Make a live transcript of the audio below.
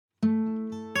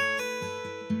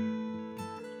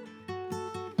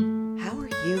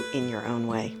you in your own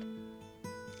way?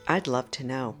 I'd love to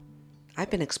know.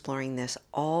 I've been exploring this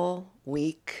all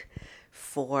week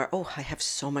I have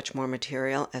so much more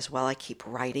material as well. I keep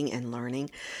writing and learning.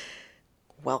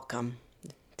 Welcome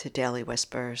to Daily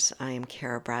Whispers. I am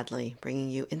Kara Bradley, bringing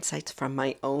you insights from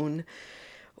my own,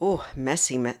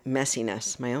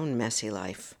 messiness, my own messy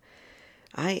life.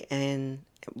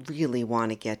 Really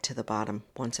want to get to the bottom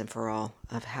once and for all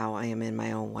of how I am in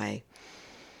my own way.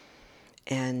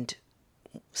 And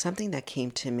something that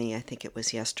came to me, I think it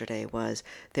was yesterday, was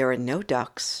there are no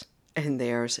ducks and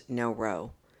there's no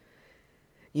row.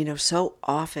 You know, so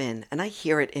often, and I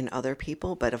hear it in other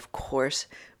people, but of course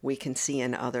we can see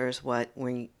in others what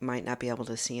we might not be able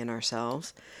to see in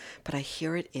ourselves. But I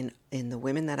hear it in the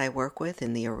women that I work with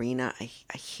in the arena.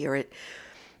 I hear it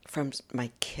from my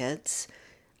kids.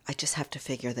 I just have to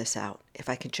figure this out. If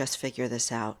I could just figure this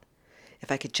out,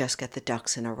 if I could just get the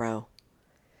ducks in a row.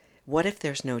 What if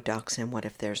there's no ducks and what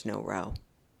if there's no row?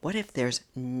 What if there's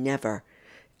never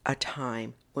a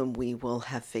time when we will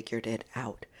have figured it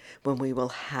out, when we will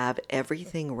have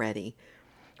everything ready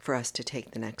for us to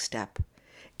take the next step?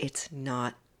 It's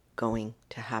not going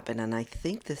to happen. And I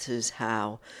think this is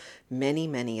how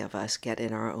many of us get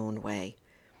in our own way.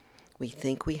 We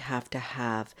think we have to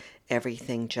have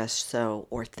everything just so,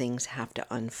 or things have to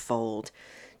unfold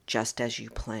just as you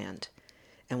planned.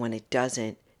 And when it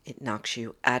doesn't, it knocks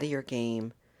you out of your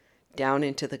game, down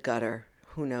into the gutter,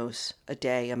 who knows, a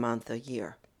day, a month, a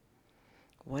year.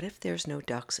 What if there's no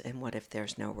ducks and what if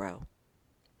there's no row?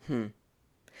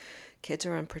 Kids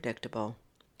are unpredictable.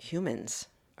 Humans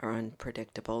are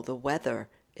unpredictable. The weather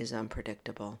is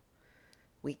unpredictable.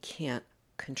 We can't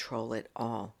control it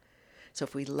all. So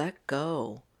if we let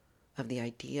go of the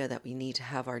idea that we need to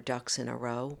have our ducks in a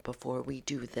row before we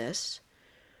do this,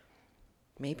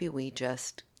 maybe we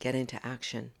just get into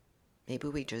action. Maybe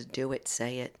we just do it,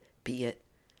 say it, be it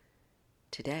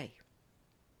today.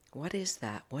 What is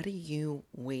that? What are you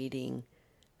waiting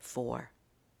for?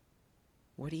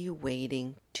 What are you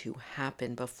waiting to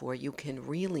happen before you can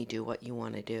really do what you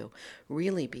want to do,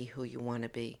 really be who you want to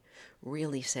be,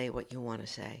 really say what you want to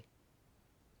say?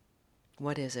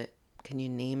 What is it? Can you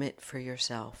name it for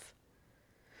yourself?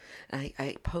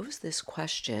 I posed this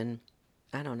question,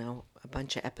 I don't know, a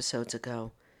bunch of episodes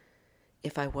ago.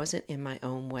 If I wasn't in my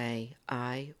own way,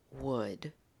 I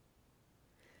would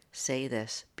say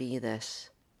this, be this,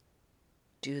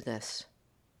 do this.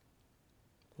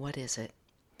 What is it?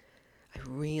 I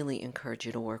really encourage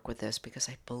you to work with this because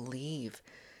I believe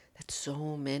that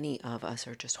so many of us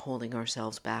are just holding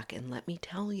ourselves back. And let me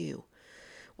tell you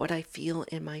what I feel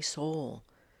in my soul.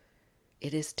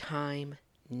 It is time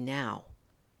now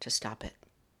to stop it.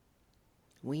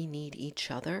 We need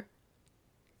each other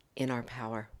in our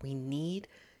power. We need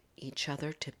each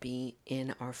other to be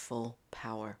in our full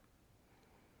power.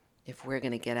 If we're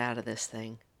going to get out of this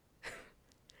thing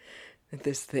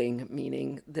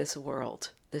meaning this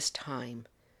world, this time,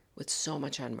 with so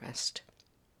much unrest,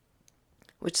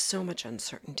 with so much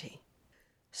uncertainty.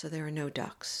 So there are no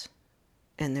ducks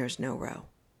and there's no row.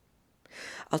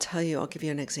 I'll give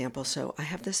you an example. So I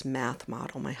have this math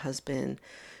model. My husband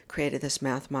created this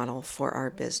math model for our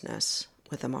business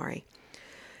with Amari.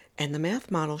 And the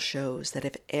math model shows that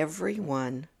if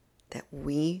everyone that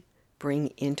we bring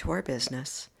into our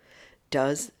business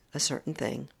does a certain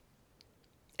thing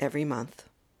every month,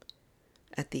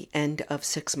 at the end of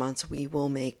 6 months, we will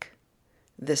make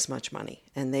this much money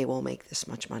and they will make this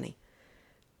much money.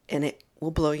 And it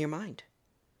will blow your mind.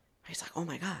 He's like, oh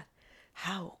my God,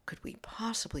 how could we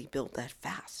possibly build that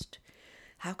fast?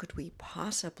 How could we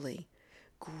possibly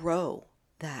grow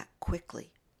that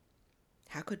quickly?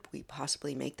 How could we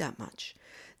possibly make that much?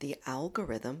 The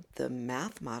algorithm, the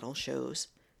math model shows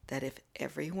that if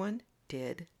everyone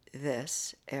did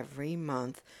this every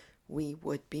month, we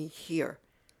would be here.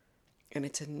 And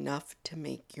it's enough to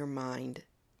make your mind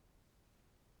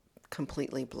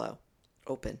completely blow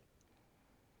open.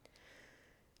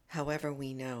 However,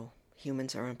 we know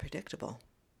humans are unpredictable.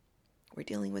 We're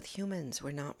dealing with humans.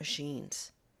 We're not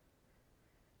machines.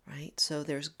 Right? So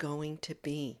there's going to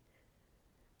be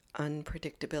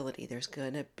unpredictability. There's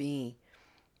going to be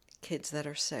kids that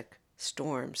are sick,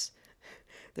 storms.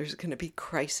 There's going to be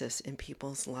crisis in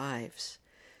people's lives.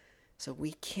 So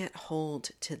we can't hold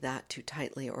to that too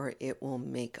tightly or it will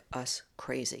make us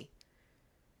crazy.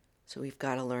 So we've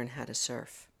got to learn how to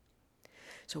surf.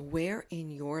 So where in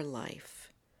your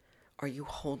life are you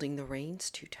holding the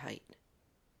reins too tight?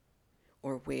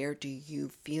 Or where do you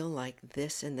feel like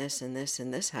this and this and this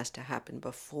and this has to happen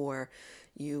before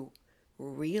you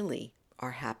really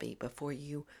are happy, before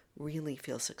you really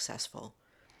feel successful,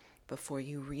 before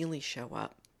you really show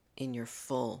up in your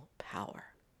full power?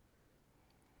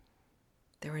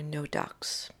 There are no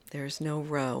ducks. There's no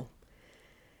row.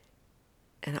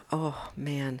 And oh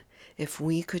man, if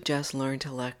we could just learn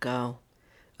to let go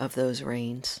of those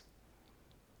reins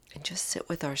and just sit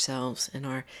with ourselves in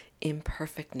our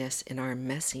imperfectness, in our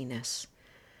messiness,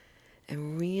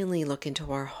 and really look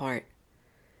into our heart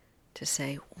to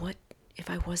say, what if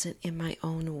I wasn't in my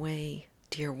own way,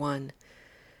 dear one?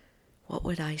 What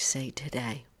would I say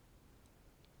today?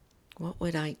 What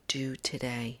would I do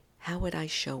today? How would I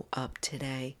show up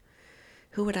today?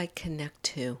 Who would I connect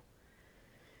to?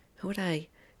 Who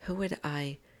would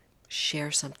I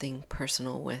share something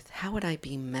personal with? How would I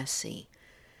be messy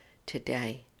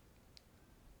today?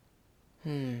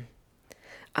 I'm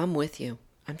with you.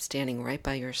 I'm standing right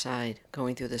by your side,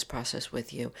 going through this process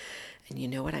with you. And you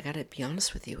know what? I got to be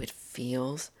honest with you. It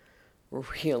feels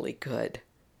really good.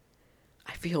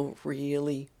 I feel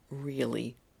really,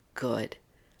 really good.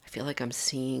 I feel like I'm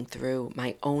seeing through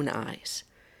my own eyes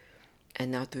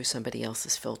and not through somebody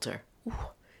else's filter. Ooh,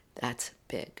 that's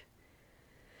big.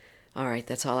 All right,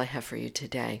 that's all I have for you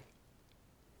today.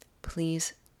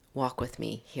 Please walk with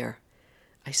me here.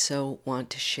 I so want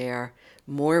to share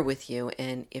more with you.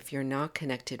 And if you're not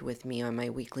connected with me on my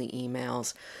weekly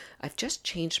emails, I've just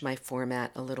changed my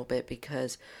format a little bit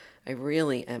because I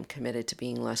really am committed to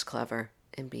being less clever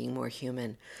and being more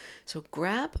human. So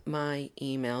grab my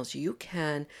emails. You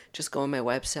can just go on my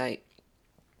website,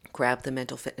 grab the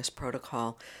mental fitness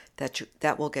protocol.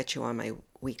 That will get you on my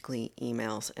weekly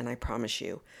emails. And I promise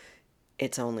you,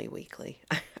 it's only weekly.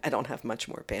 I don't have much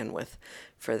more bandwidth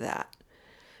for that.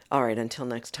 All right, until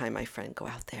next time, my friend, go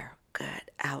out there,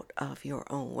 get out of your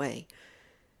own way,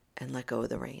 and let go of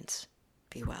the reins.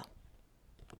 Be well.